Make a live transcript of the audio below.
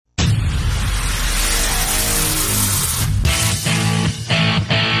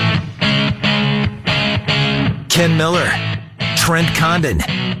Ken Miller, Trent Condon.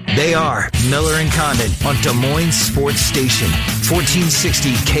 They are Miller and Condon on Des Moines Sports Station,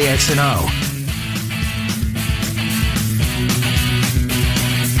 1460 KXNO.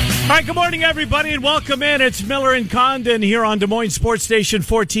 All right, good morning, everybody, and welcome in. It's Miller and Condon here on Des Moines Sports Station,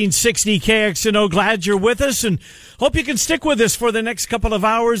 1460 KXNO. Glad you're with us, and hope you can stick with us for the next couple of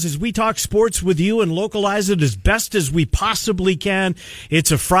hours as we talk sports with you and localize it as best as we possibly can.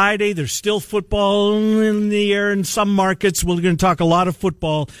 It's a Friday. There's still football in the air in some markets. We're going to talk a lot of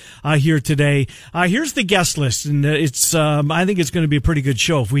football here today. Here's the guest list, and it's I think it's going to be a pretty good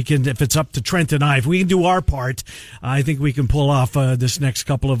show if it's up to Trent and I. If we can do our part, I think we can pull off this next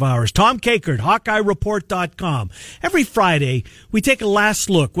couple of hours. Tom Kakert, HawkeyeReport.com. Every Friday, we take a last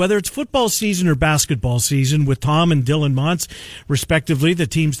look, whether it's football season or basketball season, with Tom and Dylan Montz, respectively, the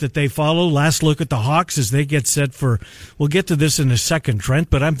teams that they follow. Last look at the Hawks as they get set for, we'll get to this in a second, Trent,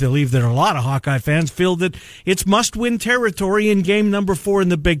 but I believe that a lot of Hawkeye fans feel that it's must-win territory in game number 4 in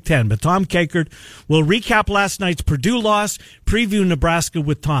the Big Ten. But Tom Kakert will recap last night's Purdue loss, preview Nebraska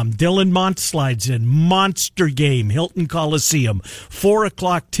with Tom. Dylan Montz slides in. Monster game, Hilton Coliseum, 4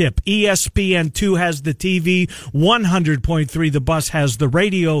 o'clock tip. ESPN2 has the TV, 100.3 The Bus has the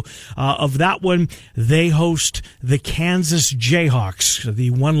radio of that one. They host the Kansas Jayhawks, the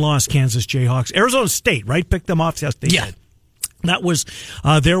one-loss Kansas Jayhawks. Arizona State, right? Picked them off yesterday. Yeah. That was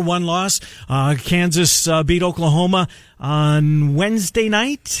their one loss. Kansas beat Oklahoma on Wednesday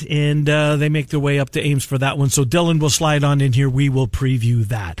night, and they make their way up to Ames for that one. So Dylan will slide on in here. We will preview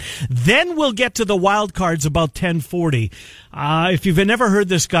that. Then we'll get to the wild cards about 10:40. If you've never heard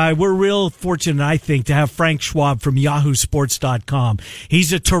this guy, we're real fortunate, I think, to have Frank Schwab from YahooSports.com.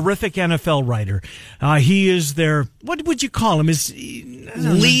 He's a terrific NFL writer. He is their, what would you call him?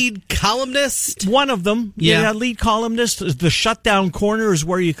 Lead columnist? One of them. Yeah. Lead columnist. The Shutdown Corner is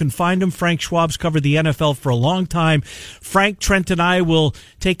where you can find him. Frank Schwab's covered the NFL for a long time. Frank, Trent, and I will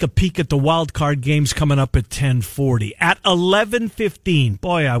take a peek at the wild card games coming up at 10:40. At 11:15,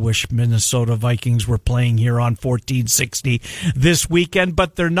 boy, I wish Minnesota Vikings were playing here on 1460 this weekend,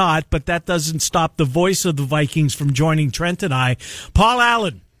 but they're not. But that doesn't stop the voice of the Vikings from joining Trent and I. Paul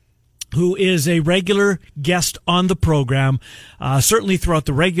Allen, who is a regular guest on the program, certainly throughout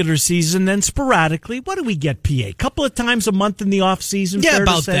the regular season, and sporadically. What do we get, PA? A couple of times a month in the off-season? Yeah,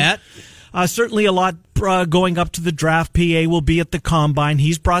 about that. Certainly a lot going up to the draft. PA will be at the Combine.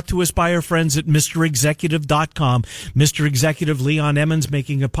 He's brought to us by our friends at MrExecutive.com. Mr. Executive Leon Emmons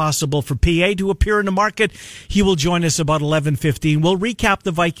making it possible for PA to appear in the market. He will join us about 11:15. We'll recap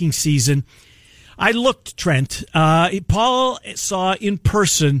the Viking season. I looked, Trent. Paul saw in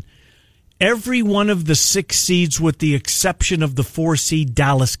person every one of the 6 seeds with the exception of the 4-seed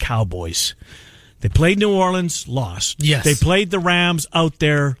Dallas Cowboys. They played New Orleans, lost. Yes. They played the Rams out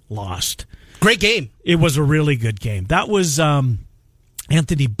there, lost. Great game. It was a really good game. That was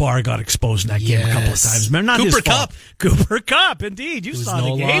Anthony Barr got exposed in that game a couple of times. Not Cooper his fault. Kupp. Cooper Kupp, indeed. You saw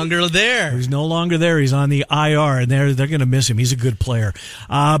the game. He's no longer there. He's no longer there. He's on the IR, and they're going to miss him. He's a good player.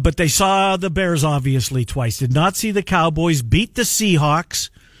 But they saw the Bears, obviously, twice. Did not see the Cowboys beat the Seahawks.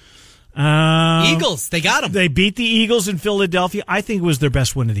 Eagles, they got them. They beat the Eagles in Philadelphia. I think it was their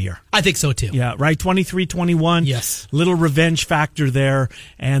best win of the year. I think so, too. Yeah, right, 23-21. Yes. Little revenge factor there.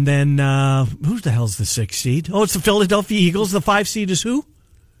 And then, who the hell's the 6th seed? Oh, it's the Philadelphia Eagles. The 5 seed is who?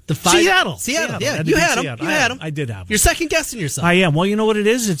 The 5. Seattle. Yeah, you had them. You had them. I did have them. You're second guessing yourself. I am. Well, you know what it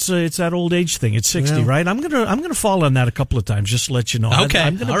is? It's that old age thing. It's 60, right? I'm gonna fall on that a couple of times, just to let you know. Okay.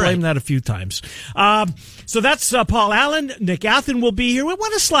 I'm gonna blame that a few times. So that's Paul Allen. Nick Athen will be here. We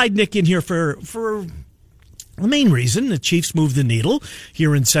want to slide Nick in here for the main reason the Chiefs moved the needle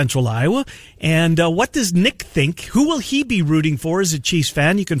here in Central Iowa. And what does Nick think? Who will he be rooting for as a Chiefs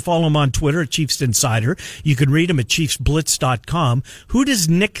fan? You can follow him on Twitter at Chiefs Insider. You can read him at ChiefsBlitz.com. Who does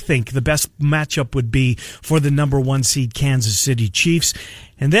Nick think the best matchup would be for the number 1 seed Kansas City Chiefs?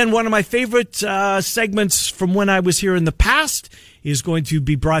 And then one of my favorite segments from when I was here in the past is going to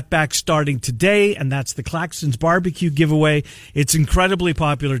be brought back starting today, and that's the Claxons Barbecue giveaway. It's incredibly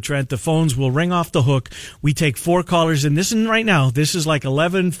popular, Trent. The phones will ring off the hook. We take 4 callers, and this is right now. This is like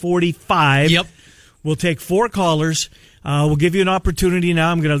 11:45. Yep. We'll take 4 callers. We'll give you an opportunity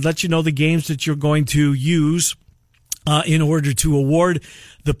now. I'm going to let you know the games that you're going to use in order to award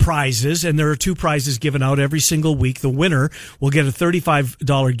the prizes, and there are 2 prizes given out every single week. The winner will get a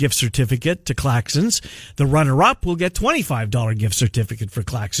 $35 gift certificate to Claxons. The runner-up will get $25 gift certificate for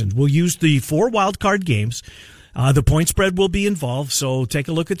Claxons. We'll use the 4 wild card games. The point spread will be involved, so take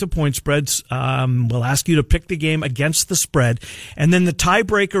a look at the point spreads. We'll ask you to pick the game against the spread, and then the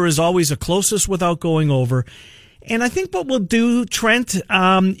tiebreaker is always the closest without going over. And I think what we'll do, Trent,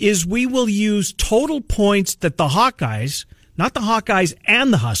 is we will use total points that the Hawkeyes, not the Hawkeyes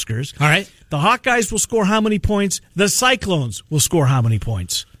and the Huskers. All right. The Hawkeyes will score how many points? The Cyclones will score how many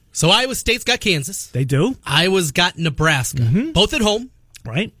points? So Iowa State's got Kansas. They do. Iowa's got Nebraska. Both at home.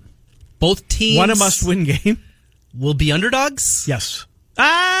 Right. Both teams. One a must-win game. Will be underdogs? Yes.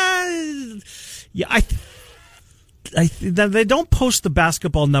 Yeah, they don't post the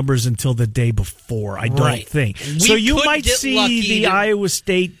basketball numbers until the day before, I don't think. So you might see the Iowa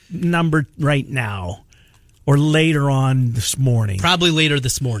State number right now or later on this morning. Probably later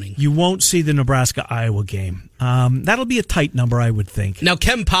this morning. You won't see the Nebraska-Iowa game. That'll be a tight number, I would think. Now,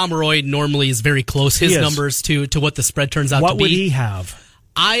 Ken Pomeroy normally is very close, his numbers to what the spread turns out to be. What would he have?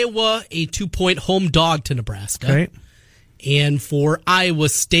 Iowa, a 2-point home dog to Nebraska. Okay. And for Iowa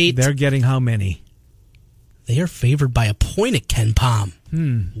State... They're getting how many? They are favored by a point at Ken Pom.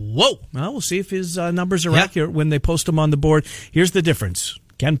 Whoa. Well, we'll see if his numbers are accurate when they post them on the board. Here's the difference.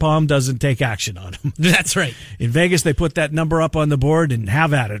 Ken Pom doesn't take action on them. That's right. In Vegas, they put that number up on the board and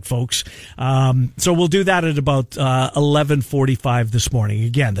have at it, folks. So we'll do that at about 11:45 this morning.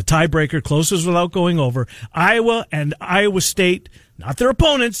 Again, the tiebreaker, closest without going over. Iowa and Iowa State, not their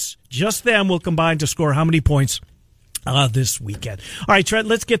opponents, just them, will combine to score how many points this weekend. All right, Trent,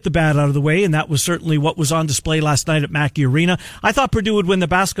 let's get the bad out of the way, and that was certainly what was on display last night at Mackey Arena. I thought Purdue would win the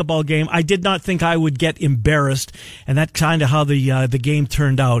basketball game. I did not think I would get embarrassed, and that's kind of how the game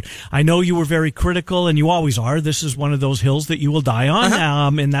turned out. I know you were very critical, and you always are. This is one of those hills that you will die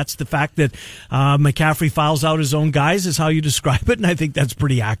on, and that's the fact that McCaffrey fouls out his own guys is how you describe it, and I think that's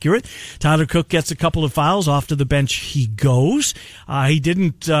pretty accurate. Tyler Cook gets a couple of fouls. Off to the bench he goes. He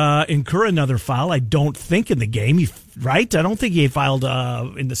didn't incur another foul, I don't think, in the game. Right? I don't think he fouled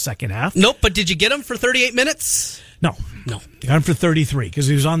in the second half. Nope, but did you get him for 38 minutes? No. You got him for 33 because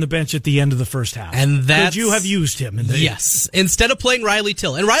he was on the bench at the end of the first half. And could you have used him? Yes. Instead of playing Riley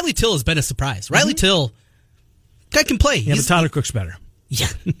Till. And Riley Till has been a surprise. Riley Till, guy can play. Yeah, but Tyler Cook's better. Yeah.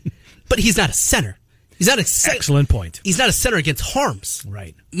 But he's not a center. He's not a center. Excellent point. He's not a center against Harms.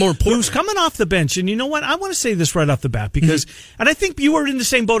 Right. More important. He was coming off the bench, and you know what? I want to say this right off the bat because, and I think you were in the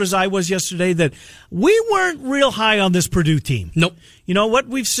same boat as I was yesterday, that we weren't real high on this Purdue team. Nope. You know what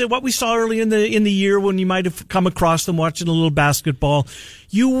we saw early in the year when you might have come across them watching a little basketball.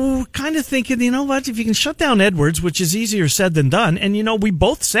 You were kind of thinking, you know what? If you can shut down Edwards, which is easier said than done, and you know we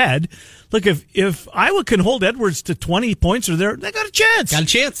both said, look, if Iowa can hold Edwards to 20 points or there, they got a chance. Got a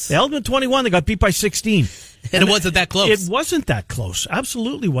chance. They held them at 21. They got beat by 16. And it wasn't that close. It wasn't that close.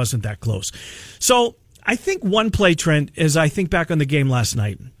 Absolutely wasn't that close. So I think one play, Trent, as I think back on the game last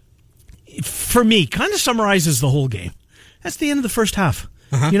night, for me, kind of summarizes the whole game. That's the end of the first half.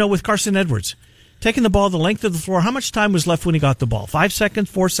 You know, with Carson Edwards taking the ball the length of the floor. How much time was left when he got the ball? 5 seconds,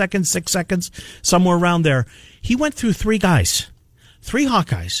 4 seconds, 6 seconds, somewhere around there. He went through three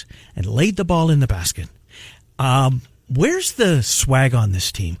Hawkeyes, and laid the ball in the basket. Where's the swag on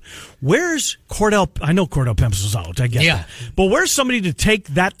this team? Where's Cordell? I know Cordell Pemsel's out. I get that. But where's somebody to take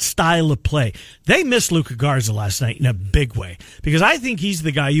that style of play? They missed Luka Garza last night in a big way because I think he's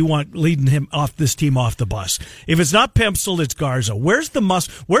the guy you want leading him off this team off the bus. If it's not Pemsel, it's Garza. Where's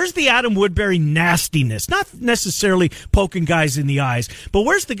the Adam Woodbury nastiness? Not necessarily poking guys in the eyes, but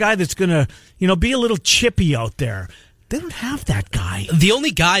where's the guy that's going to, be a little chippy out there? They don't have that guy. The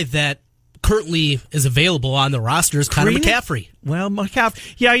only guy that currently is available on the roster is Connor McCaffrey. Well,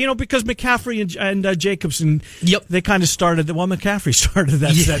 McCaffrey, because McCaffrey and Jacobson, they kind of started. Well, McCaffrey started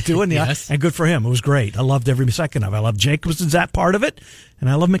that set too, and and good for him. It was great. I loved every second of it. I loved Jacobson's that part of it,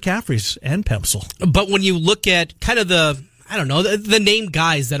 and I love McCaffrey's and Pemsel. But when you look at kind of the name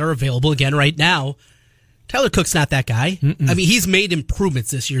guys that are available again right now, Tyler Cook's not that guy. I mean, he's made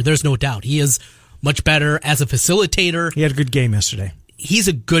improvements this year. There's no doubt. He is much better as a facilitator. He had a good game yesterday. He's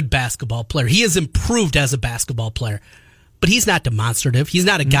a good basketball player. He has improved as a basketball player, but he's not demonstrative. He's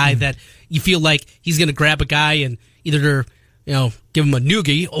not a guy that you feel like he's going to grab a guy and either, give him a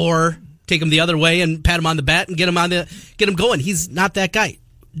noogie or take him the other way and pat him on the back and get him going. He's not that guy.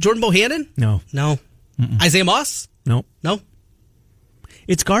 Jordan Bohannon? No. Isaiah Moss? No.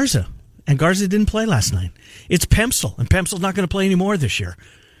 It's Garza, and Garza didn't play last night. It's Pemsel, and Pemsel's not going to play anymore this year.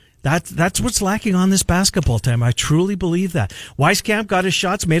 That's what's lacking on this basketball team. I truly believe that. Wieskamp got his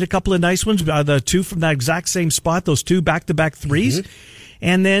shots, made a couple of nice ones, the two from that exact same spot, those two back-to-back threes.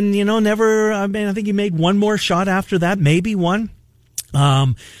 And then, I think he made one more shot after that, maybe one.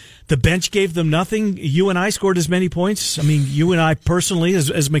 The bench gave them nothing. UNI scored as many points. I mean, UNI personally, as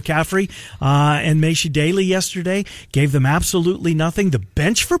McCaffrey and Maisha Daly yesterday, gave them absolutely nothing. The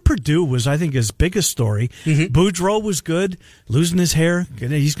bench for Purdue was, I think, his biggest story. Boudreaux was good, losing his hair.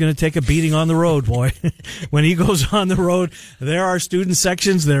 He's going to take a beating on the road, boy. When he goes on the road, there are student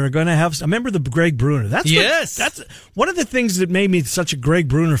sections that are going to have... I remember the Greg Bruner. That's one of the things that made me such a Greg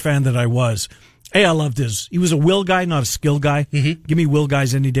Bruner fan that I was. Hey, I loved he was a will guy, not a skill guy. Give me will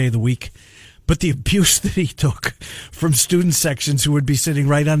guys any day of the week. But the abuse that he took from student sections who would be sitting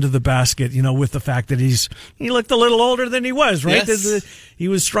right under the basket, with the fact that he looked a little older than he was, right? Yes. He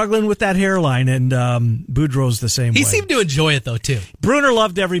was struggling with that hairline, and Boudreaux's the same way. He seemed to enjoy it, though, too. Bruner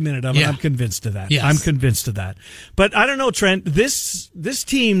loved every minute of it. I'm convinced of that. Yes. I'm convinced of that. But I don't know, Trent. This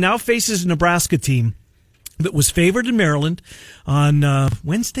team now faces a Nebraska team that was favored in Maryland on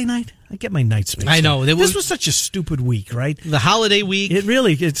Wednesday night. I get my nights mixed up. I know. This was such a stupid week, right? The holiday week.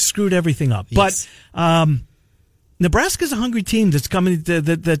 It screwed everything up. Yes. But Nebraska's a hungry team that's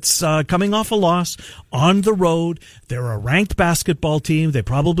coming off a loss on the road. They're a ranked basketball team. They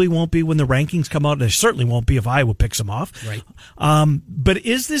probably won't be when the rankings come out. They certainly won't be if Iowa picks them off. Right. But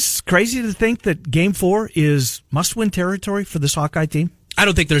is this crazy to think that Game 4 is must-win territory for this Hawkeye team? I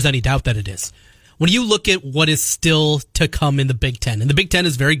don't think there's any doubt that it is. When you look at what is still to come in the Big Ten, and the Big Ten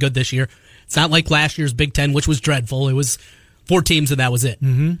is very good this year. It's not like last year's Big Ten, which was dreadful. It was 4 teams and that was it.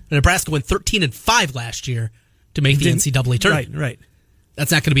 And Nebraska went 13-5 last year to make the NCAA tournament. Right.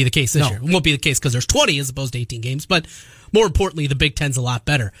 That's not going to be the case this year. It won't be the case because there's 20 as opposed to 18 games. But more importantly, the Big Ten's a lot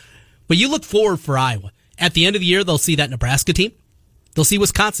better. But you look forward for Iowa. At the end of the year, they'll see that Nebraska team. They'll see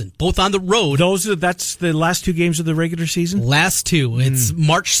Wisconsin, both on the road. That's the last 2 games of the regular season? Last 2. It's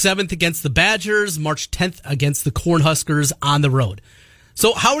March 7th against the Badgers, March 10th against the Cornhuskers on the road.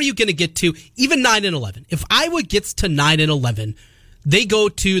 So how are you going to get to even 9-11? If Iowa gets to 9-11, they go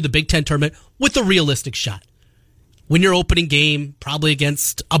to the Big Ten tournament with a realistic shot. Win your opening game, probably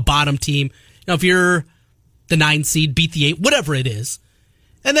against a bottom team. If you're the 9 seed, beat the 8, whatever it is.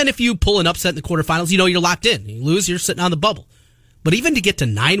 And then if you pull an upset in the quarterfinals, you're locked in. You lose, you're sitting on the bubble. But even to get to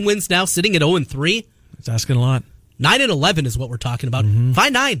 9 wins now, sitting at 0-3, it's asking a lot. 9-11 is what we're talking about.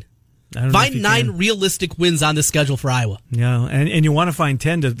 Find 9. Find 9 realistic wins on the schedule for Iowa. Yeah, and you want to find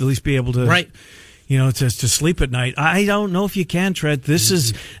 10 to at least be able to, to sleep at night. I don't know if you can, Trent.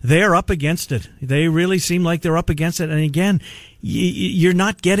 They're up against it. They really seem like they're up against it. And again, you're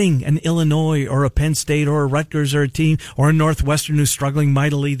not getting an Illinois or a Penn State or a Rutgers or a team or a Northwestern who's struggling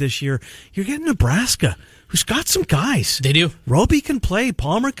mightily this year. You're getting Nebraska, who's got some guys. They do. Roby can play.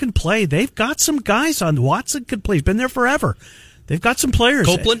 Palmer can play. They've got some guys on. Watson can play. He's been there forever. They've got some players.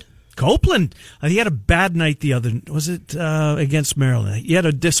 Copeland. He had a bad night the other. Was it against Maryland? He had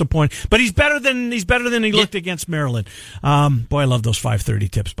a disappointing. But he's better than he looked against Maryland. Boy, I love those 5:30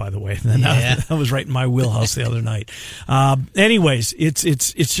 tips. By the way, that was right in my wheelhouse the other night. Anyways,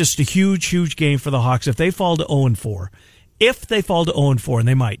 it's just a huge game for the Hawks if they fall to 0-4. If they fall to 0-4, and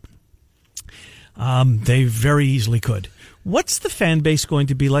they might. They very easily could. What's the fan base going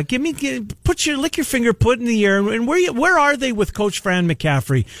to be like? Lick your finger, put in the air, and where are they with Coach Fran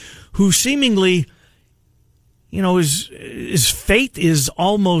McCaffrey, who seemingly, his fate is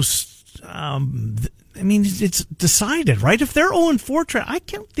almost. It's decided, right? If they're 0-4, I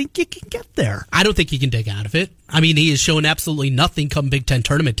can't think you can get there. I don't think he can dig out of it. He has shown absolutely nothing come Big Ten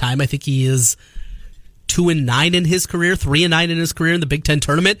tournament time. I think he is 2-9 in his career, 3-9 in his career in the Big Ten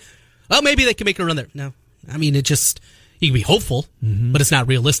tournament. Well, maybe they can make a run there. No. You can be hopeful, but it's not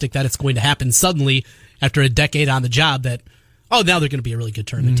realistic that it's going to happen suddenly after a decade on the job that, now they're going to be a really good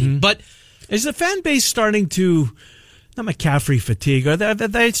tournament team. But is the fan base starting to, not McCaffrey fatigue, are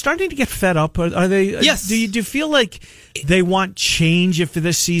they starting to get fed up? Are they? Yes. Do you feel like they want change if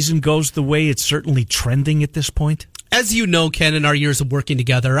this season goes the way it's certainly trending at this point? As you know, Ken, in our years of working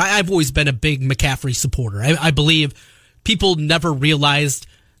together, I've always been a big McCaffrey supporter. I believe people never realized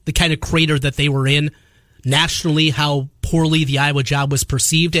the kind of crater that they were in nationally, how poorly the Iowa job was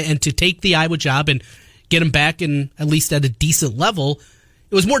perceived, and to take the Iowa job and get him back in at least at a decent level,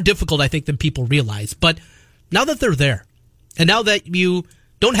 it was more difficult, I think, than people realize. But now that they're there, and now that you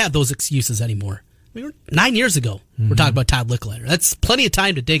don't have those excuses anymore, 9 years ago, we're talking about Todd Licklider. That's plenty of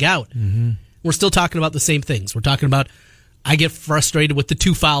time to dig out. We're still talking about the same things. We're talking about, I get frustrated with the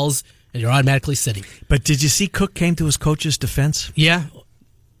 2 fouls, and you're automatically sitting. But did you see Cook came to his coach's defense? Yeah.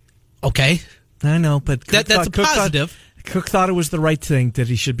 Okay. I know, but that's a positive. Cook thought it was the right thing that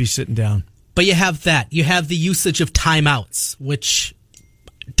he should be sitting down. But you have that. You have the usage of timeouts, which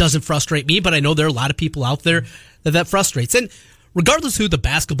doesn't frustrate me, but I know there are a lot of people out there that frustrates. And regardless who the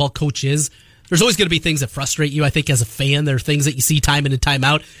basketball coach is, there's always going to be things that frustrate you. I think as a fan, there are things that you see time in and time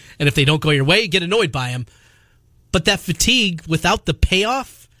out, and if they don't go your way, you get annoyed by them. But that fatigue without the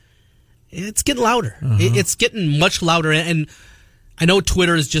payoff, it's getting louder. It's getting much louder, and I know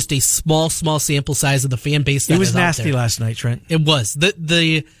Twitter is just a small sample size of the fan base. That it was is out nasty there. last night, Trent. It was.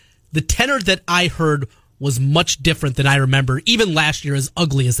 The tenor that I heard was much different than I remember, even last year, as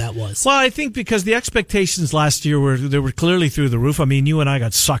ugly as that was. Well, I think because the expectations last year were clearly through the roof. I mean, you and I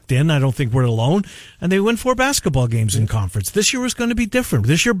got sucked in. I don't think we're alone. And they win 4 basketball games in conference. This year was going to be different.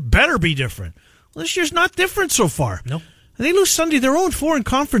 This year better be different. Well, this year's not different so far. No. And they lose Sunday. They're 0-4 in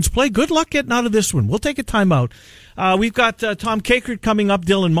conference play. Good luck getting out of this one. We'll take a timeout. We've got Tom Kakert coming up.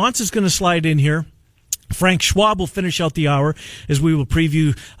 Dylan Montz is going to slide in here. Frank Schwab will finish out the hour as we will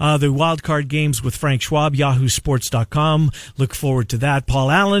preview the wild card games with Frank Schwab, yahoosports.com. Look forward to that. Paul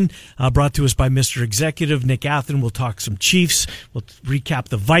Allen, brought to us by Mr. Executive. Nick Athen will talk some Chiefs. We'll recap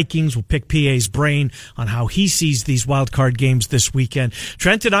the Vikings. We'll pick PA's brain on how he sees these wild card games this weekend.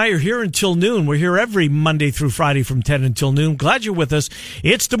 Trent and I are here until noon. We're here every Monday through Friday from 10 until noon. Glad you're with us.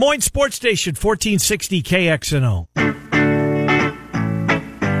 It's Des Moines Sports Station, 1460 KXNO.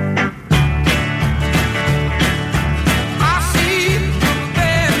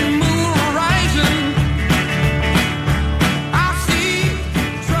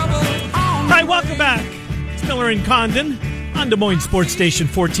 In Condon on Des Moines Sports Station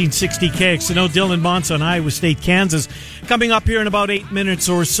 1460 KXNO. Dylan Montz on Iowa State, Kansas. Coming up here in about 8 minutes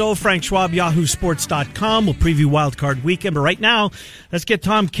or so. Frank Schwab, yahoosports.com. We'll preview Wild Card Weekend. But right now, let's get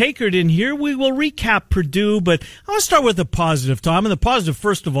Tom Kakert in here. We will recap Purdue, but I want to start with the positive, Tom. And the positive,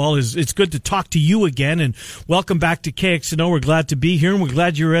 first of all, is it's good to talk to you again. And welcome back to KXNO. We're glad to be here, and we're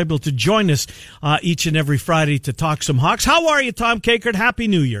glad you're able to join us each and every Friday to talk some Hawks. How are you, Tom Kakert? Happy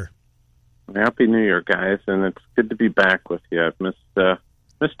New Year. Happy New Year, guys, and it's good to be back with you. I've missed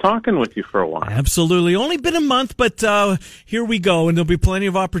talking with you for a while. Absolutely. Only been a month, but here we go, and there'll be plenty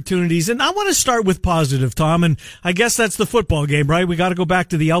of opportunities. And I want to start with positive, Tom, and I guess that's the football game, right? We got to go back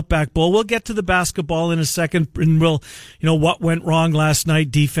to the Outback Bowl. We'll get to the basketball in a second, and we'll, what went wrong last night,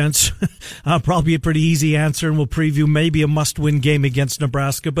 defense. Probably a pretty easy answer, and we'll preview maybe a must-win game against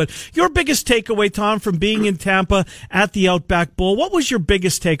Nebraska. But your biggest takeaway, Tom, from being in Tampa at the Outback Bowl, what was your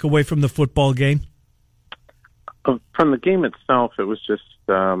biggest takeaway from the football game? From the game itself, it was just,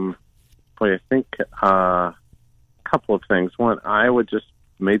 I think a couple of things. One, Iowa just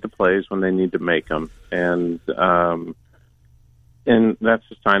made the plays when they need to make them, and that's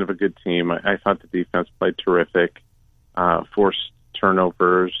a sign of a good team. I thought the defense played terrific, forced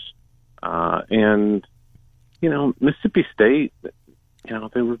turnovers, and Mississippi State,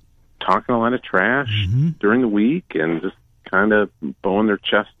 they were talking a lot of trash during the week and just kind of bowing their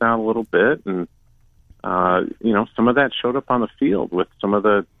chest out a little bit, and some of that showed up on the field with some of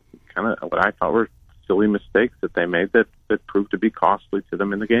the kind of what I thought were silly mistakes that they made that proved to be costly to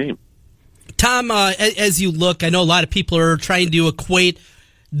them in the game. Tom, as you look, I know a lot of people are trying to equate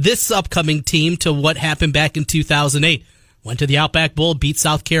this upcoming team to what happened back in 2008. Went to the Outback Bowl, beat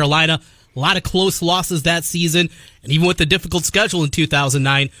South Carolina. A lot of close losses that season. And even with the difficult schedule in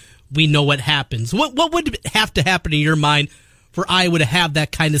 2009, we know what happens. What would have to happen in your mind for Iowa to have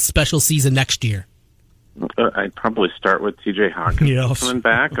that kind of special season next year? I'd probably start with T.J. Hawkins coming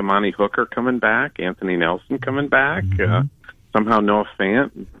back, Amani Hooker coming back, Anthony Nelson coming back, somehow Noah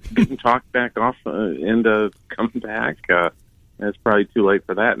Fant getting talked back off into coming back. It's probably too late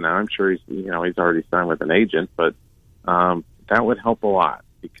for that now. I'm sure he's already signed with an agent, but that would help a lot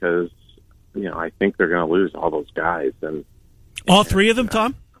because I think they're going to lose all those guys and all three of them,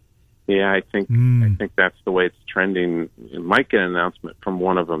 Tom. Yeah, I think that's the way it's trending. You might get an announcement from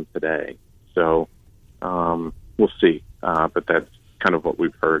one of them today, so. We'll see, but that's kind of what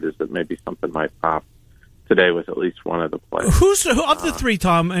we've heard is that maybe something might pop today with at least one of the players. Who's of the three,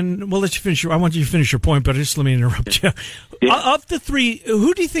 Tom? And we'll let you finish. I want you to finish your point, but just let me interrupt you. Yeah. Of the three,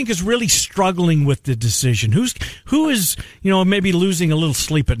 who do you think is really struggling with the decision? Who is maybe losing a little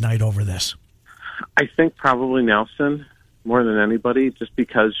sleep at night over this? I think probably Nelson more than anybody, just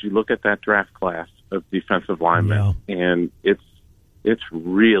because you look at that draft class of defensive linemen, and it's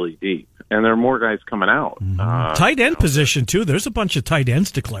really deep. And there are more guys coming out. Tight end position, too. There's a bunch of tight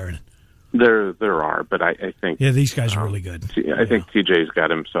ends declaring. There are, but I think... Yeah, these guys are really good. I think TJ's got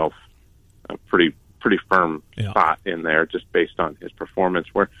himself a pretty firm spot in there just based on his performance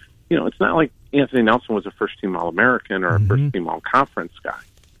where, it's not like Anthony Nelson was a first-team All-American or a first-team All-Conference guy.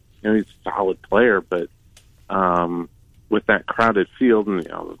 He's a solid player, but with that crowded field and,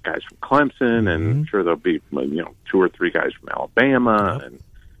 those guys from Clemson, and I'm sure there'll be, 2 or 3 guys from Alabama, and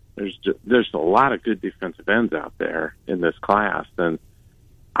there's a lot of good defensive ends out there in this class, and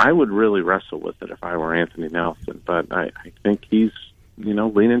I would really wrestle with it if I were Anthony Nelson, but I think he's,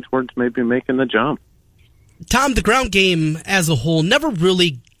 leaning towards maybe making the jump. Tom, the ground game as a whole never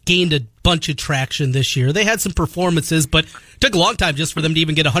really gained a bunch of traction this year. They had some performances, but it took a long time just for them to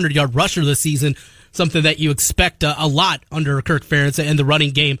even get a 100-yard rusher this season, something that you expect a lot under Kirk Ferentz and the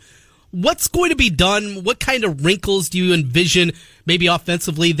running game. What's going to be done? What kind of wrinkles do you envision maybe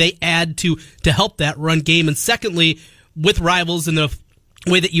offensively they add to help that run game? And secondly, with Rivals and the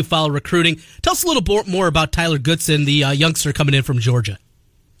way that you follow recruiting, tell us a little more about Tyler Goodson, the youngster coming in from Georgia.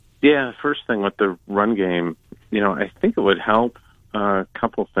 Yeah, first thing with the run game, I think it would help a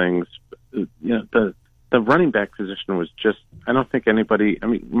couple things. The running back position was just, I don't think anybody,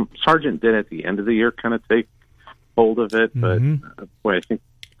 Sargent did at the end of the year kind of take hold of it, but boy, I think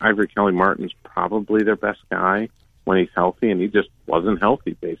Ivory Kelly Martin's probably their best guy when he's healthy, and he just wasn't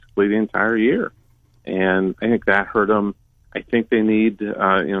healthy basically the entire year. And I think that hurt him. I think they need,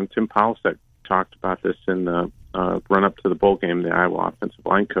 Tim Polasek talked about this in the run-up to the bowl game, the Iowa offensive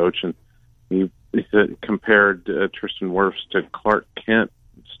line coach, and he compared Tristan Wirfs to Clark Kent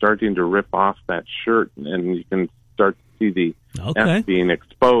starting to rip off that shirt, and you can start to see the F being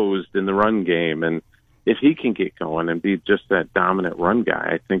exposed in the run game. And if he can get going and be just that dominant run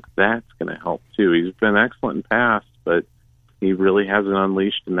guy, I think that's going to help too. He's been excellent in pass, but he really hasn't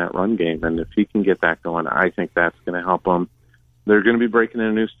unleashed in that run game. And if he can get that going, I think that's going to help him. They're going to be breaking in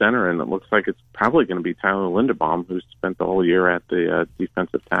a new center, and it looks like it's probably going to be Tyler Linderbaum, who's spent the whole year at the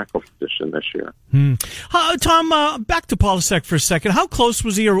defensive tackle position this year. Tom, back to Polasek for a second. How close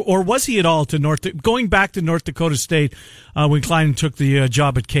was he, or was he at all to going back to North Dakota State when Klein took the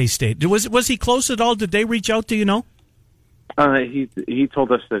job at K-State? Was he close at all? Did they reach out? Do you know? He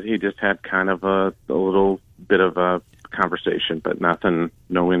told us that he just had kind of a little bit of a conversation, but nothing,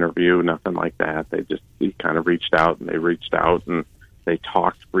 no interview, nothing like that. He kind of reached out, and they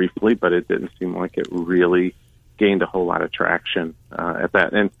talked briefly, but it didn't seem like it really gained a whole lot of traction at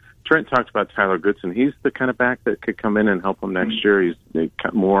that. And Trent talked about Tyler Goodson. He's the kind of back that could come in and help him next year.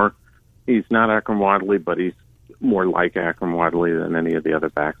 He's not Akram Wadley, but he's more like Akram Wadley than any of the other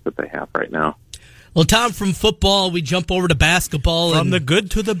backs that they have right now. Well, Tom, from football, we jump over to basketball. From the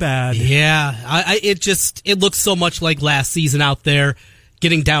good to the bad. Yeah, it looks so much like last season out there,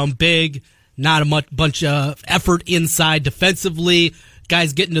 getting down big, not a bunch of effort inside defensively,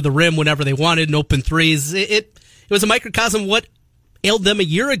 guys getting to the rim whenever they wanted and open threes. It was a microcosm of what ailed them a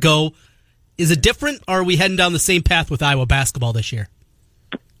year ago. Is it different, or are we heading down the same path with Iowa basketball this year?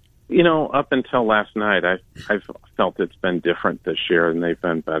 Up until last night, I've felt it's been different this year, and they've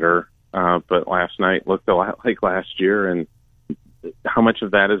been better. But last night looked a lot like last year, and how much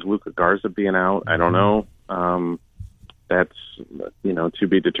of that is Luka Garza being out? I don't know. That's to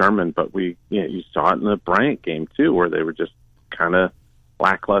be determined. But you saw it in the Bryant game too, where they were just kind of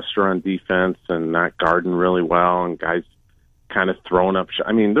lackluster on defense and not guarding really well, and guys kind of throwing up.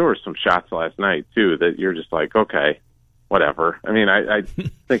 There were some shots last night too that you're just like, okay, whatever. I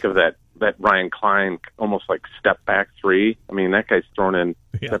think of that Ryan Klein almost like step back three. That guy's thrown in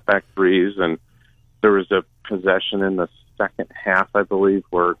step back threes, and there was a possession in the second half, I believe,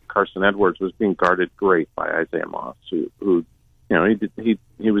 where Carson Edwards was being guarded great by Isaiah Moss, who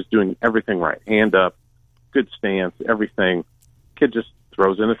he was doing everything right, hand up, good stance, everything. Kid just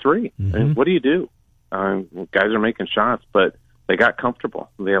throws in a three. Mm-hmm. What do you do? Guys are making shots, but they got comfortable.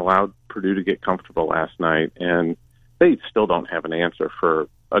 They allowed Purdue to get comfortable last night, and they still don't have an answer for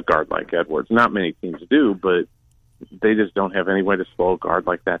a guard like Edwards. Not many teams do, but they just don't have any way to slow a guard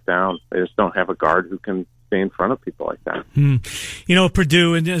like that down. They just don't have a guard who can stay in front of people like that.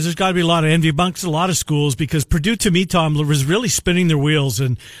 Purdue, and there's got to be a lot of envy amongst a lot of schools, because Purdue, to me, Tom, was really spinning their wheels,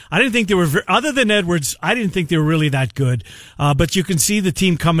 and I didn't think they were, other than Edwards, I didn't think they were really that good. But you can see the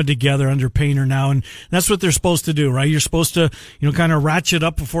team coming together under Painter now, and that's what they're supposed to do, right? You're supposed to, kind of ratchet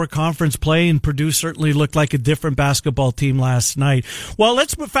up before conference play, and Purdue certainly looked like a different basketball team last night. Well,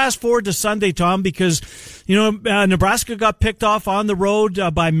 let's fast forward to Sunday, Tom, because, Nebraska got picked off on the road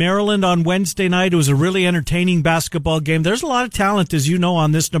by Maryland on Wednesday night. It was a really entertaining basketball game. There's a lot of talent, as you know,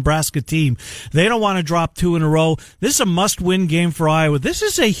 on this Nebraska team. They don't want to drop two in a row. This is a must-win game for Iowa. This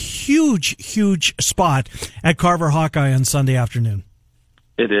is a huge, huge spot at Carver Hawkeye on Sunday afternoon.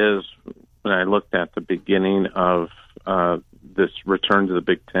 It is. When I looked at the beginning of this return to the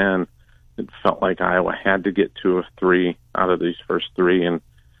Big Ten, it felt like Iowa had to get 2 of 3 out of these first 3, and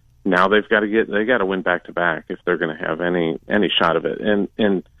now they got to win back-to-back if they're going to have any shot of it.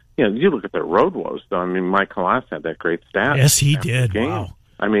 And you look at their road woes, though. Mike Halas had that great stat. Yes, he did. Wow.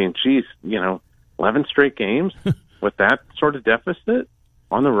 11 straight games with that sort of deficit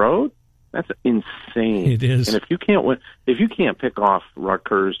on the road. That's insane. It is. And if you can't pick off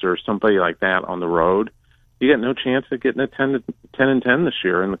Rutgers or somebody like that on the road, you got no chance of getting a 10-10 this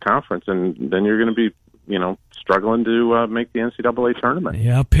year in the conference, and then you're going to be, struggling to make the NCAA tournament.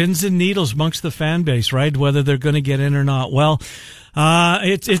 Yeah, pins and needles amongst the fan base, right? Whether they're going to get in or not. Well,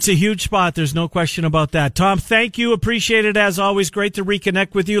 it's a huge spot. There's no question about that. Tom, thank you. Appreciate it as always. Great to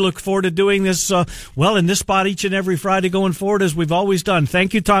reconnect with you. Look forward to doing this, in this spot each and every Friday going forward as we've always done.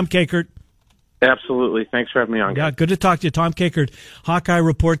 Thank you, Tom Kakert. Absolutely. Thanks for having me on, guys. Yeah, good to talk to you. Tom Kakert,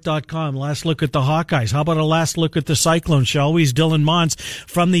 HawkeyeReport.com. Last look at the Hawkeyes. How about a last look at the Cyclones, shall we? Dylan Mons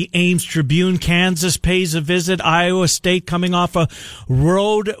from the Ames Tribune. Kansas pays a visit. Iowa State coming off a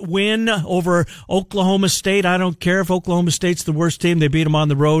road win over Oklahoma State. I don't care if Oklahoma State's the worst team. They beat them on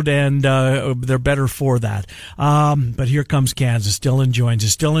the road, and they're better for that. But here comes Kansas. Dylan joins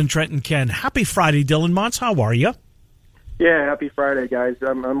us. Dylan, Trent, and Ken. Happy Friday, Dylan Mons. How are you? Yeah, happy Friday, guys.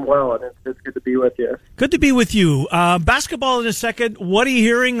 I'm well, and it's good to be with you. Good to be with you. Basketball in a second. What are you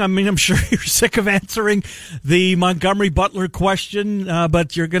hearing? I mean, I'm sure you're sick of answering the Montgomery Butler question,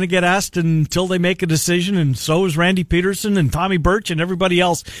 but you're going to get asked until they make a decision, and so is Randy Peterson and Tommy Birch and everybody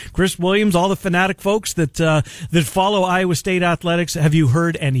else. Chris Williams, all the Fanatic folks that follow Iowa State athletics. Have you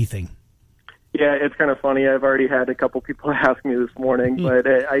heard anything? Yeah, it's kind of funny. I've already had a couple people ask me this morning, but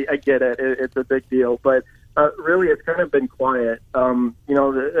I get it. It's a big deal, but really, it's kind of been quiet.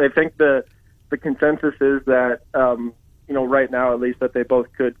 I think the consensus is that, right now at least, that they both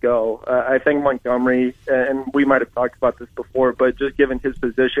could go. I think Montgomery, and we might have talked about this before, but just given his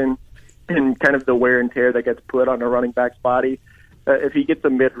position and kind of the wear and tear that gets put on a running back's body, if he gets a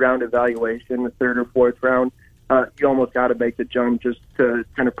mid-round evaluation, the third or fourth round, you almost got to make the jump just to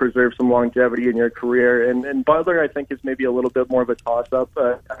kind of preserve some longevity in your career. And Butler, I think, is maybe a little bit more of a toss-up.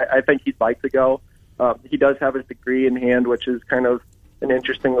 I think he'd like to go. He does have his degree in hand, which is kind of an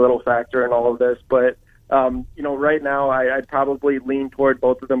interesting little factor in all of this. But, right now I'd probably lean toward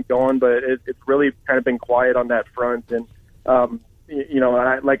both of them going, but it's really kind of been quiet on that front. And,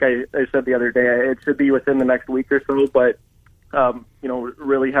 like I said the other day, it should be within the next week or so, but,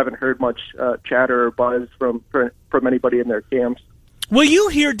 really haven't heard much chatter or buzz from anybody in their camps. Will you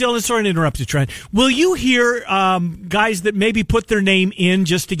hear, Dylan, sorry to interrupt you, Trent, will you hear guys that maybe put their name in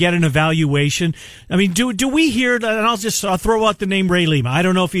just to get an evaluation? I mean, do we hear, and I'll throw out the name Ray Lima. I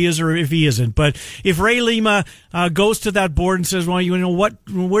don't know if he is or if he isn't, but if Ray Lima goes to that board and says, well,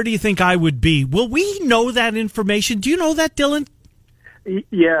 where do you think I would be? Will we know that information? Do you know that, Dylan?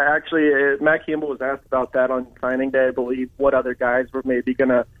 Yeah, actually, Matt Campbell was asked about that on signing day, I believe, what other guys were maybe going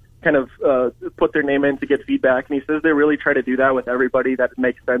to kind of put their name in to get feedback, and he says they really try to do that with everybody that it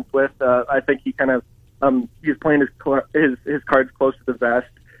makes sense with. I think he kind of he's playing his cards close to the vest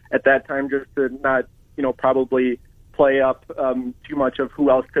at that time, just to not probably play up too much of who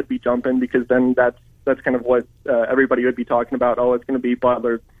else could be jumping, because then that's kind of what everybody would be talking about. Oh, it's going to be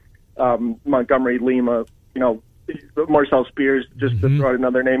Butler, Montgomery, Lima, Marcel Spears, just to throw out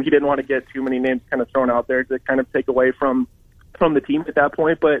another name. He didn't want to get too many names kind of thrown out there to kind of take away from the team at that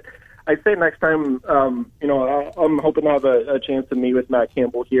point. But I'd say next time, I'm hoping to have a chance to meet with Matt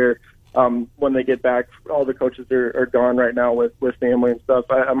Campbell here when they get back. All the coaches are gone right now with family and stuff.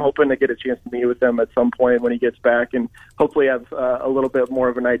 I'm hoping to get a chance to meet with them at some point when he gets back, and hopefully have a little bit more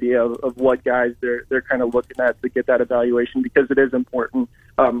of an idea of what guys they're kind of looking at to get that evaluation, because it is important.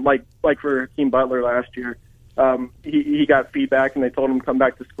 Like for Hakeem Butler last year, he got feedback and they told him to come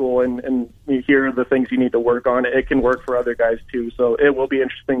back to school and here are the things you need to work on. It can work for other guys too. So it will be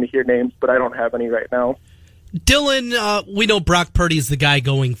interesting to hear names, but I don't have any right now. Dylan, we know Brock Purdy is the guy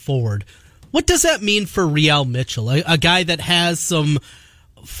going forward. What does that mean for Real Mitchell? A guy that has some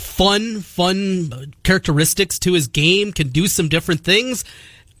fun characteristics to his game, can do some different things.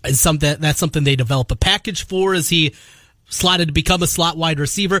 That's something they develop a package for. Is he slotted to become a slot wide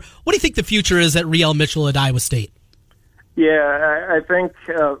receiver? What do you think the future is at Real Mitchell at Iowa State? Yeah, I think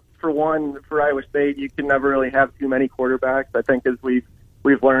for Iowa State, you can never really have too many quarterbacks. I think as we've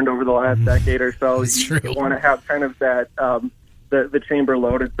learned over the last decade or so, you want to have kind of that the chamber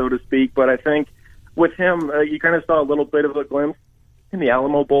loaded, so to speak. But I think with him, you kind of saw a little bit of a glimpse in the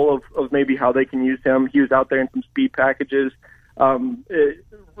Alamo Bowl of maybe how they can use him. He was out there in some speed packages.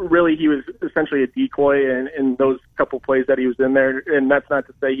 Really, he was essentially a decoy in those couple plays that he was in there, and that's not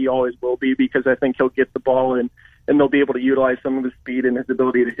to say he always will be, because I think he'll get the ball and they'll be able to utilize some of his speed and his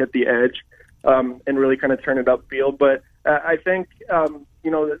ability to hit the edge and really kind of turn it upfield. But I think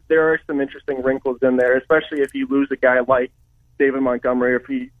there are some interesting wrinkles in there, especially if you lose a guy like David Montgomery,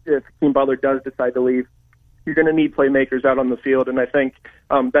 if Hakeem Butler does decide to leave. you're going to need playmakers out on the field, and I think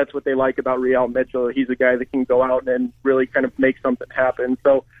that's what they like about Real Mitchell. He's a guy that can go out and really kind of make something happen.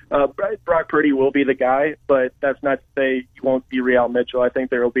 So Brock Purdy will be the guy, but that's not to say you won't be Real Mitchell. I think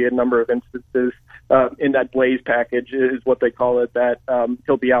there will be a number of instances in that Blaze package is what they call it, that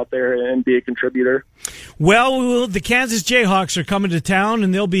he'll be out there and be a contributor. Well, the Kansas Jayhawks are coming to town,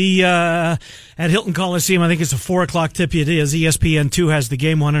 and they'll be at Hilton Coliseum. I think it's a 4 o'clock tip. It is. ESPN2 has the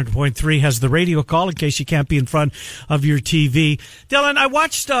game, 100.3 has the radio call in case you can't be in front of your TV. Dylan, I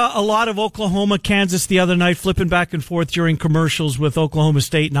watched a lot of Oklahoma, Kansas the other night, flipping back and forth during commercials with Oklahoma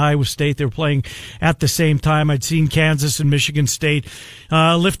State and Iowa State. They were playing at the same time. I'd seen Kansas and Michigan State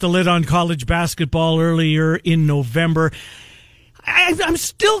lift the lid on college basketball earlier in November. I'm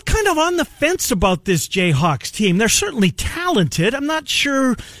still kind of on the fence about this Jayhawks team. They're certainly talented. I'm not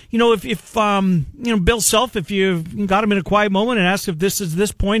sure, if Bill Self, if you got him in a quiet moment and asked if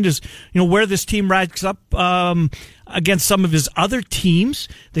this point is, where this team ranks up against some of his other teams.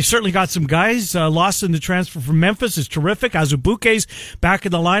 They certainly got some guys. Lawson, the transfer from Memphis, is terrific. Azubuike's back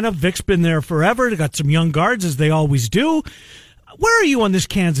in the lineup. Vic's been there forever. They got some young guards, as they always do. Where are you on this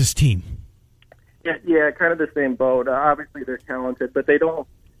Kansas team? Yeah, kind of the same boat. Obviously, they're talented, but they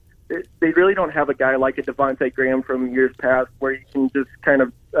really don't have a guy like a Devontae Graham from years past where you can just kind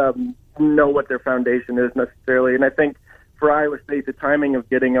of know what their foundation is necessarily. And I think for Iowa State, the timing of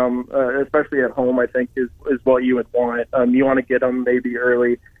getting them, especially at home, I think is what you would want. You want to get them maybe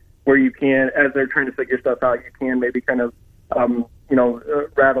early where you can, as they're trying to figure stuff out, you can maybe kind of,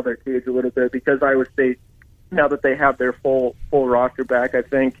 rattle their cage a little bit, because Iowa State, now that they have their full roster back, I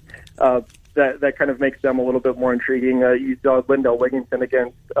think that kind of makes them a little bit more intriguing. You saw Lindell Wigginton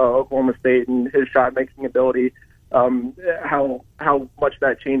against Oklahoma State and his shot-making ability, how much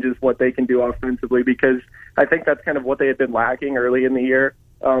that changes what they can do offensively, because I think that's kind of what they had been lacking early in the year.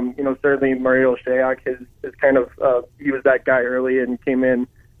 Certainly Mario Shayok is kind of he was that guy early and came in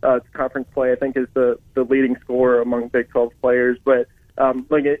to conference play, I think, is the leading scorer among Big 12 players. But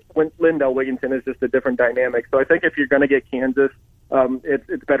Lindell Wigginton is just a different dynamic. So I think if you're going to get Kansas,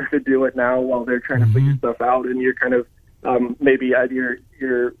 it's better to do it now while they're trying to figure stuff out, and you're kind of maybe at your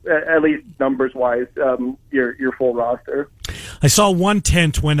at least numbers wise your full roster. I saw one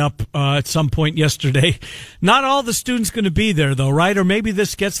tent went up at some point yesterday. Not all the students going to be there, though, right? Or maybe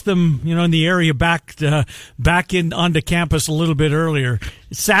this gets them, in the area back in onto campus a little bit earlier.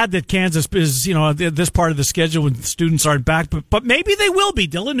 It's sad that Kansas is, this part of the schedule when students aren't back, but maybe they will be,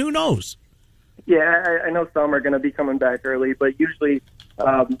 Dylan. Who knows? Yeah, I know some are going to be coming back early, but usually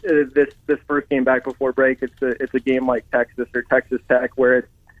this first game back before break, it's a game like Texas or Texas Tech, where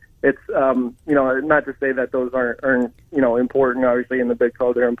it's not to say that those aren't important. Obviously, in the Big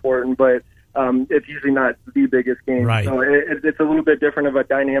 12 they're important, but it's usually not the biggest game. Right. So it's a little bit different of a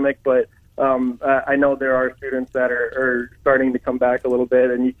dynamic, but I know there are students that are starting to come back a little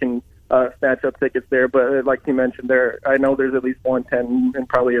bit, and you can snatch up tickets there. But like you mentioned, I know there's at least 110 and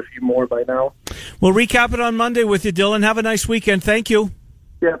probably a few more by now. We'll recap it on Monday with you, Dylan. Have a nice weekend. Thank you.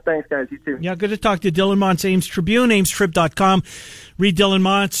 Yeah, thanks, guys. You too. Yeah, good to talk to you. Dylan Montz, Ames Tribune, AmesTrib.com. Read Dylan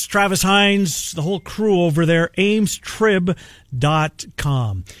Montz, Travis Hines, the whole crew over there,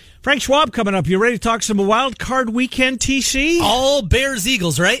 AmesTrib.com. Frank Schwab coming up. You ready to talk some wild card weekend, TC? All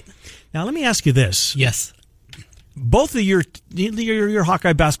Bears-Eagles, right? Now, let me ask you this. Yes. Both of you're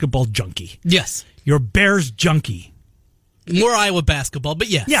Hawkeye basketball junkie. Yes. You're Bears junkie. More Iowa basketball, but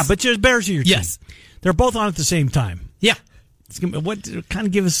yes. Yeah, but Bears are your team. Yes. They're both on at the same time. Yeah. What kind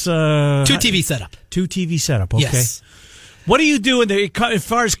of give us 2 TV setup. 2 TV setup, okay. Yes. What are you doing there as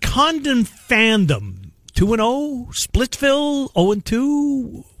far as Condon fandom? 2-0, Splitsville,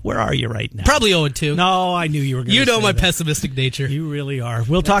 0-2. Where are you right now? Probably 0-2. No, I knew you were going to say my that. pessimistic nature. You really are.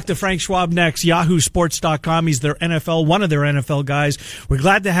 We'll talk to Frank Schwab next. YahooSports.com. He's one of their NFL guys. We're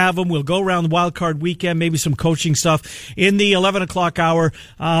glad to have him. We'll go around the wild card weekend, maybe some coaching stuff. In the 11 o'clock hour,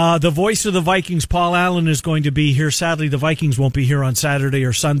 the voice of the Vikings, Paul Allen, is going to be here. Sadly, the Vikings won't be here on Saturday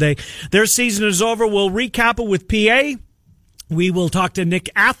or Sunday. Their season is over. We'll recap it with PA. We will talk to Nick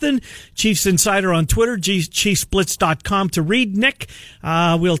Athen, Chiefs Insider on Twitter, ChiefsBlitz.com to read Nick.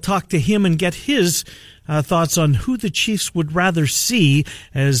 We'll talk to him and get his thoughts on who the Chiefs would rather see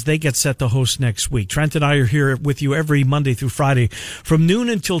as they get set to host next week. Trent and I are here with you every Monday through Friday from noon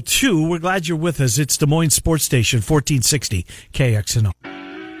until 2. We're glad you're with us. It's Des Moines Sports Station, 1460 KXNO.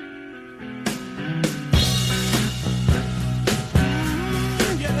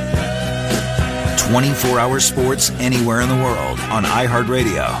 24-hour sports anywhere in the world on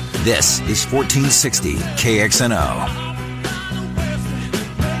iHeartRadio. This is 1460 KXNO.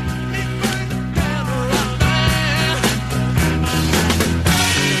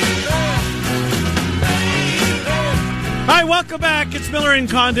 Welcome back. It's Miller and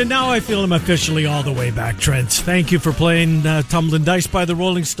Condon. Now I feel I'm officially all the way back, Trent. Thank you for playing Tumbling Dice by the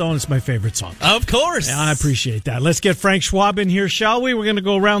Rolling Stones. It's my favorite song. Of course. Yeah, I appreciate that. Let's get Frank Schwab in here, shall we? We're going to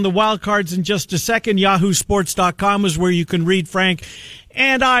go around the wild cards in just a second. YahooSports.com is where you can read Frank,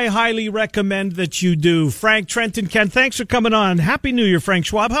 and I highly recommend that you do. Frank, Trent, and Ken, thanks for coming on. Happy New Year, Frank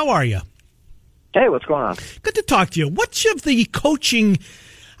Schwab. How are you? Hey, what's going on? Good to talk to you. Which of the coaching,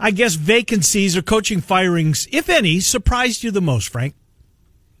 I guess, vacancies or coaching firings, if any, surprised you the most, Frank?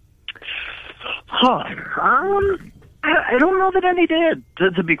 I don't know that any did,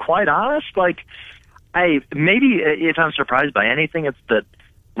 to be quite honest. Maybe if I'm surprised by anything, it's that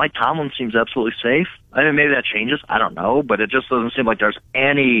Mike Tomlin seems absolutely safe. I mean, maybe that changes. I don't know, but it just doesn't seem like there's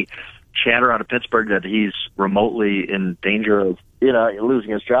any chatter out of Pittsburgh that he's remotely in danger of,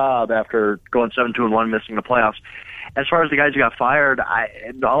 losing his job after going 7-2-1, missing the playoffs. As far as the guys who got fired,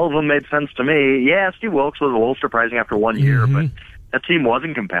 all of them made sense to me. Yeah, Steve Wilkes was a little surprising after 1 year, but that team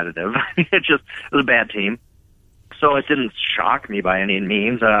wasn't competitive. It was a bad team. So it didn't shock me by any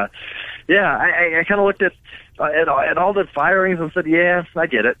means. I kind of looked at all the firings and said, yeah, I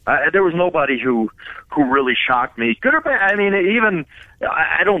get it. There was nobody who really shocked me. Good or bad. I mean,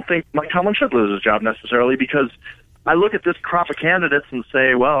 I don't think Mike Tomlin should lose his job necessarily, because I look at this crop of candidates and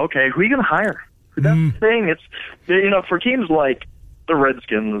say, well, okay, who are you going to hire? That's the thing. It's, for teams like the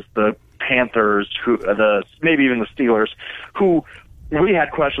Redskins, the Panthers, maybe even the Steelers, who we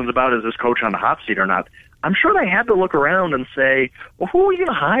had questions about, is this coach on the hot seat or not? I'm sure they had to look around and say, well, who are you going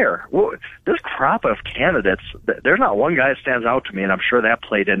to hire? Well, this crop of candidates, there's not one guy that stands out to me, and I'm sure that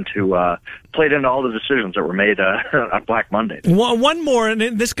played into all the decisions that were made on Black Monday. One more,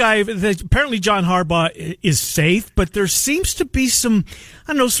 and this guy, apparently John Harbaugh is safe, but there seems to be some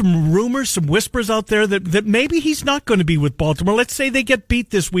rumors, some whispers out there that maybe he's not going to be with Baltimore. Let's say they get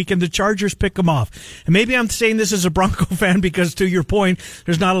beat this week and the Chargers pick him off. And maybe I'm saying this as a Bronco fan because, to your point,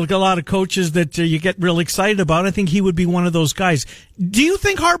 there's not a lot of coaches that you get real excited about. I think he would be one of those guys. Do you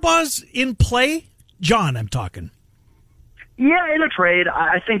think Harbaugh's in play? John, I'm talking. Yeah, in a trade.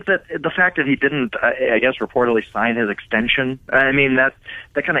 I think that the fact that he didn't, reportedly sign his extension, I mean, that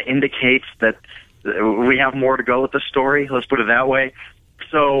kind of indicates that we have more to go with the story. Let's put it that way.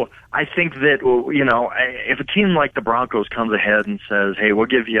 So I think that, if a team like the Broncos comes ahead and says, hey, we'll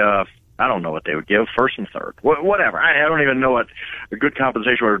give you, I don't know what they would give, first and third, whatever. I don't even know what a good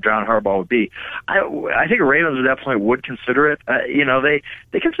compensation for John Harbaugh would be. I think Ravens at that point would consider it.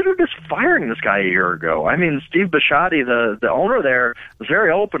 They considered just firing this guy a year ago. I mean, Steve Bisciotti, the owner there, was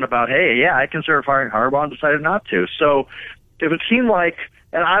very open about, hey, yeah, I considered firing Harbaugh and decided not to. So if a team like,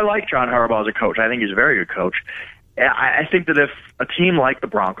 and I like John Harbaugh as a coach, I think he's a very good coach. I think that if a team like the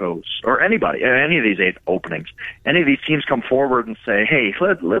Broncos or anybody, any of these 8 openings, any of these teams come forward and say, "Hey,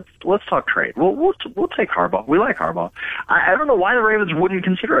 let's talk trade. We'll take Harbaugh. We like Harbaugh." I don't know why the Ravens wouldn't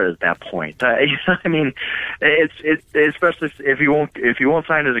consider it at that point. I mean, it's especially if you won't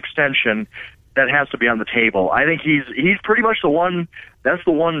sign his extension, that has to be on the table. I think he's pretty much the one. That's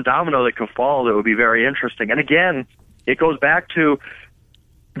the one domino that could fall that would be very interesting. And again, it goes back to,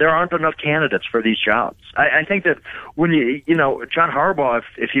 there aren't enough candidates for these jobs. I think that when John Harbaugh,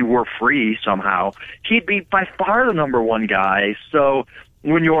 if he were free somehow, he'd be by far the number one guy. So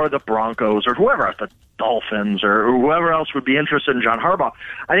when you're the Broncos or whoever, the Dolphins or whoever else would be interested in John Harbaugh,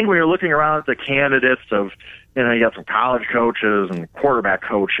 I think when you're looking around at the candidates of, you got some college coaches and quarterback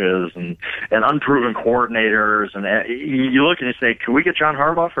coaches and unproven coordinators, and you look and you say, can we get John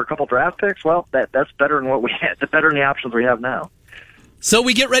Harbaugh for a couple draft picks? Well, that's better than what we had, better than the options we have now. So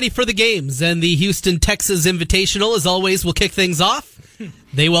we get ready for the games, and the Houston Texas Invitational, as always, will kick things off.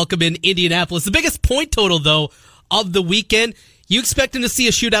 They welcome in Indianapolis. The biggest point total, though, of the weekend. You expecting to see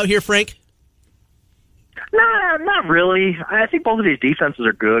a shootout here, Frank? Nah, not really. I think both of these defenses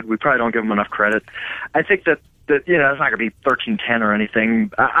are good. We probably don't give them enough credit. I think that it's not going to be 13-10 or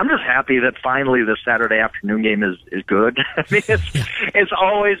anything. I'm just happy that finally the Saturday afternoon game is good. I mean, it's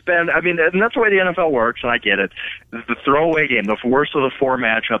always been, and that's the way the NFL works, and I get it. The throwaway game, the worst of the 4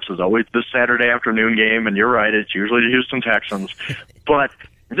 matchups is always the Saturday afternoon game, and you're right, it's usually the Houston Texans. But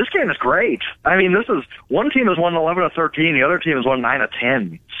this game is great. I mean, one team has won 11-13, the other team has won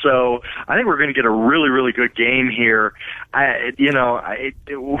 9-10. So I think we're going to get a really, really good game here. I've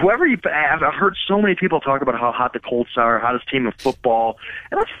heard so many people talk about how hot the Colts are, hottest team in football,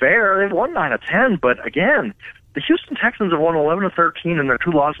 and that's fair. They've won 9-10, but again, the Houston Texans have won 11-13, and their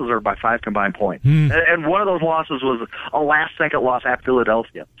 2 losses are by 5 combined points. And one of those losses was a last-second loss at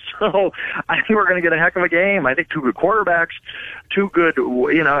Philadelphia. So I think we're going to get a heck of a game. I think 2 good quarterbacks, 2 good,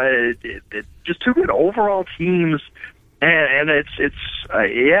 just 2 good overall teams. And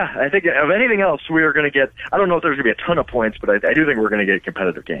I think of anything else, we are going to get, I don't know if there's going to be a ton of points, but I do think we're going to get a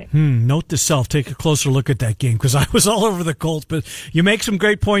competitive game. Note to self, take a closer look at that game, because I was all over the Colts, but you make some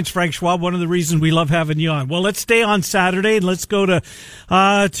great points, Frank Schwab, one of the reasons we love having you on. Well, let's stay on Saturday, and let's go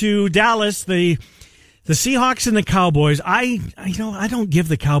to Dallas, the Seahawks and the Cowboys. I don't give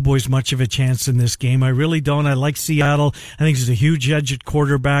the Cowboys much of a chance in this game. I really don't. I like Seattle. I think there's a huge edge at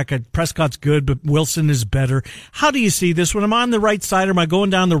quarterback. Prescott's good, but Wilson is better. How do you see this? When I'm on the right side, am I going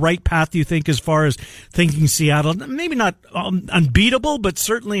down the right path, do you think, as far as thinking Seattle? Maybe not unbeatable, but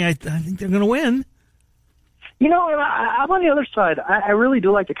certainly I think they're going to win. I'm on the other side. I really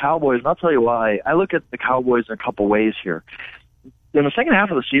do like the Cowboys, and I'll tell you why. I look at the Cowboys in a couple ways here. In the second half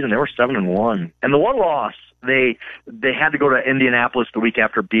of the season, they were 7-1, and the one loss, they had to go to Indianapolis the week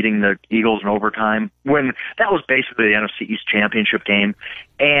after beating the Eagles in overtime, when that was basically the NFC East Championship game,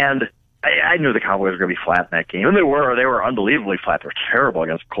 and I knew the Cowboys were going to be flat in that game, and they were unbelievably flat. They were terrible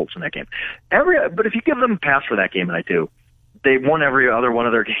against the Colts in that game. But if you give them a pass for that game, and I do, they won every other one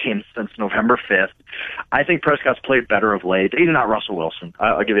of their games since November 5th. I think Prescott's played better of late. He's not Russell Wilson.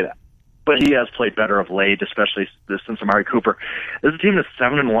 I'll give you that. But he has played better of late, especially since Amari Cooper. This is a team that's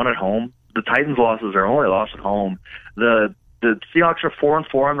 7-1 at home. The Titans' losses are only loss at home. The Seahawks are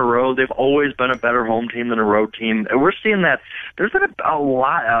 4-4 on the road. They've always been a better home team than a road team. And we're seeing that there's been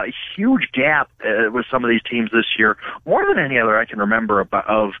a huge gap with some of these teams this year, more than any other I can remember.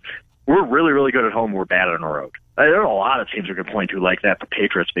 Of we're really, really good at home. We're bad on the road. There are a lot of teams we can point to like that, the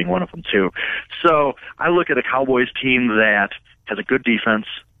Patriots being one of them too. So I look at a Cowboys team that has a good defense.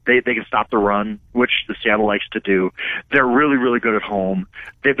 They can stop the run, which the Seattle likes to do. They're really, really good at home.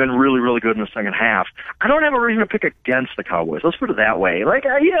 They've been really, really good in the second half. I don't have a reason to pick against the Cowboys. Let's put it that way.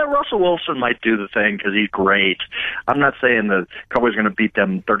 Russell Wilson might do the thing because he's great. I'm not saying the Cowboys are going to beat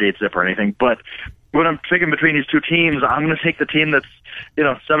them 38-zip or anything, but when I'm picking between these two teams, I'm going to take the team that's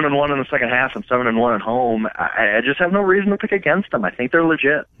 7-1 in the second half and 7-1 at home. I just have no reason to pick against them. I think they're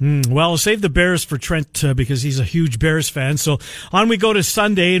legit. Well, save the Bears for Trent because he's a huge Bears fan. So on we go to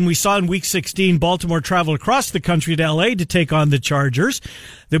Sunday, and we saw in Week 16 Baltimore travel across the country to L.A. to take on the Chargers.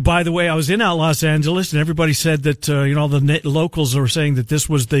 By the way, I was in Los Angeles, and everybody said that the locals were saying that this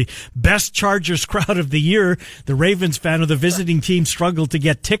was the best Chargers crowd of the year. The Ravens fan or the visiting team struggled to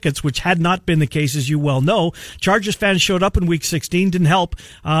get tickets, which had not been the case, as you well know. Chargers fans showed up in Week 16, didn't help.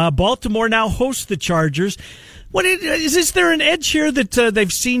 Baltimore now hosts the Chargers. Is there an edge here that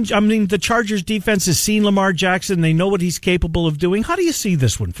they've seen? I mean, the Chargers defense has seen Lamar Jackson. They know what he's capable of doing. How do you see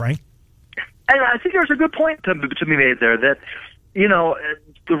this one, Frank? I think there's a good point to be made there that,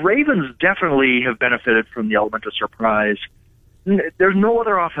 the Ravens definitely have benefited from the element of surprise. There's no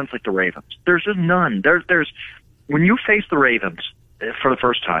other offense like the Ravens. There's just none. There's when you face the Ravens for the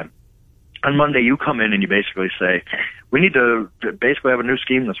first time, on Monday you come in and you basically say, we need to basically have a new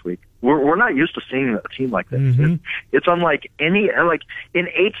scheme this week. We're not used to seeing a team like this. Mm-hmm. It's unlike in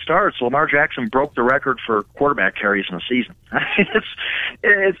 8 starts, Lamar Jackson broke the record for quarterback carries in a season.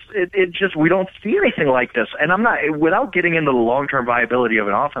 It just, we don't see anything like this. And I'm not, without getting into the long-term viability of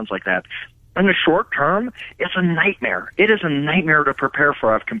an offense like that, in the short term, it's a nightmare. It is a nightmare to prepare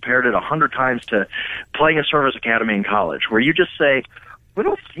for. I've compared it 100 times to playing a service academy in college, where you just say, we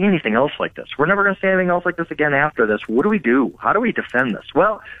don't see anything else like this. We're never going to see anything else like this again after this. What do we do? How do we defend this?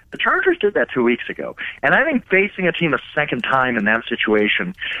 Well, the Chargers did that 2 weeks ago. And I think facing a team a second time in that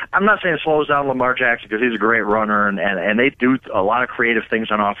situation, I'm not saying it slows down Lamar Jackson because he's a great runner and they do a lot of creative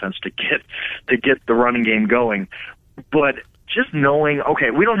things on offense to get the running game going. But just knowing, okay,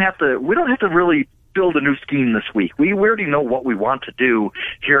 we don't have to really build a new scheme this week. We already know what we want to do.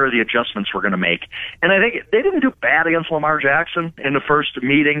 Here are the adjustments we're going to make. And I think they didn't do bad against Lamar Jackson in the first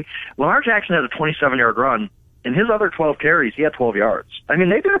meeting. Lamar Jackson had a 27-yard run. In his other 12 carries, he had 12 yards. I mean,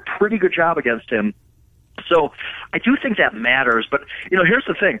 they did a pretty good job against him. So I do think that matters. But, here's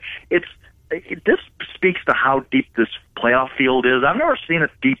the thing. This speaks to how deep this playoff field is. I've never seen a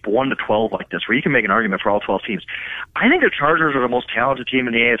deep 1-12 like this, where you can make an argument for all 12 teams. I think the Chargers are the most talented team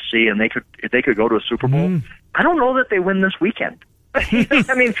in the AFC, and if they could go to a Super Bowl. I don't know that they win this weekend.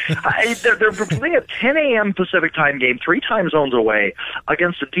 I mean, they're playing a 10 a.m. Pacific time game, 3 time zones away,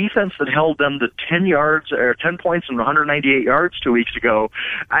 against a defense that held them to 10 points and 198 yards 2 weeks ago.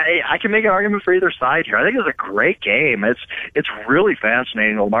 I can make an argument for either side here. I think it's a great game. It's really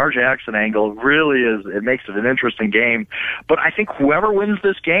fascinating. The Lamar Jackson angle really is. It makes it an interesting game. But I think whoever wins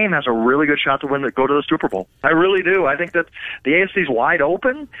this game has a really good shot to go to the Super Bowl. I really do. I think that the AFC is wide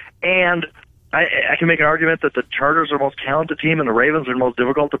open, and I can make an argument that the Chargers are the most talented team and the Ravens are the most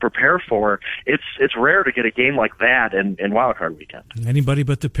difficult to prepare for. It's rare to get a game like that in Wild Card Weekend. Anybody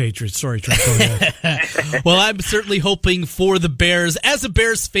but the Patriots. Sorry, Trent. Go ahead. Well, I'm certainly hoping for the Bears. As a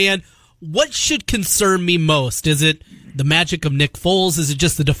Bears fan, what should concern me most? Is it the magic of Nick Foles? Is it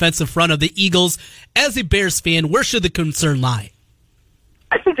just the defensive front of the Eagles? As a Bears fan, where should the concern lie?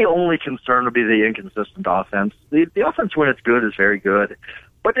 I think the only concern would be the inconsistent offense. The offense, when it's good, is very good.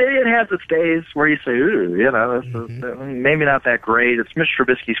 But it has its days where you say, ooh, this is maybe not that great. It's Mitch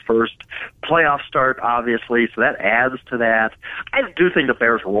Trubisky's first playoff start, obviously, so that adds to that. I do think the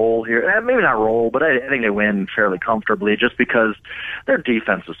Bears roll here. Maybe not roll, but I think they win fairly comfortably just because their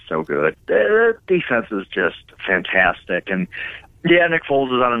defense is so good. Their defense is just fantastic. And yeah, Nick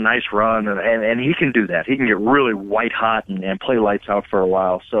Foles is on a nice run, and he can do that. He can get really white hot and play lights out for a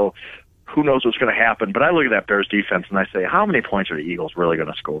while. So who knows what's going to happen? But I look at that Bears defense and I say, how many points are the Eagles really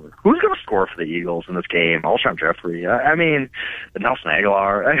going to score? Who's going to score for the Eagles in this game? Alshon Jeffrey. I mean, Nelson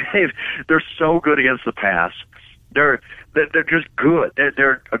Aguilar. They're so good against the pass. They're just good.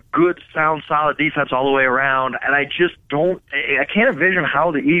 They're a good, sound, solid defense all the way around. And I can't envision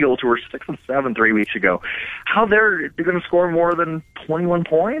how the Eagles, who were 6-7 3 weeks ago, how they're going to score more than 21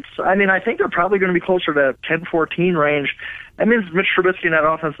 points. I mean, I think they're probably going to be closer to 10-14 range. That means Mitch Trubisky in that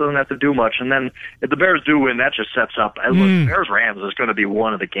offense doesn't have to do much. And then if the Bears do win, that just sets up. Bears-Rams is going to be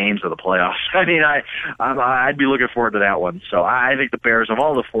one of the games of the playoffs. I mean, I'd be looking forward to that one. So I think the Bears, of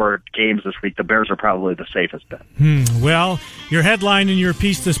all the 4 games this week, the Bears are probably the safest bet. Well, your headline in your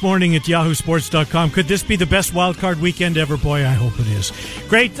piece this morning at yahoosports.com, could this be the best wild card weekend ever? Boy, I hope it is.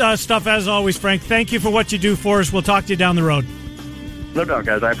 Great stuff as always, Frank. Thank you for what you do for us. We'll talk to you down the road. No doubt,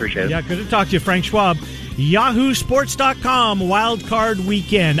 guys. I appreciate it. Yeah, good to talk to you, Frank Schwab. yahoosports.com, wild card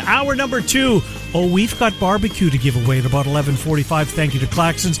weekend. Hour number 2. Oh, we've got barbecue to give away at about 11:45. Thank you to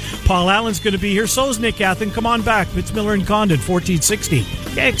Claxons. Paul Allen's going to be here. So's Nick Athen. Come on back. It's Miller and Condon, 1460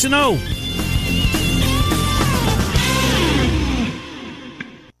 KXNO.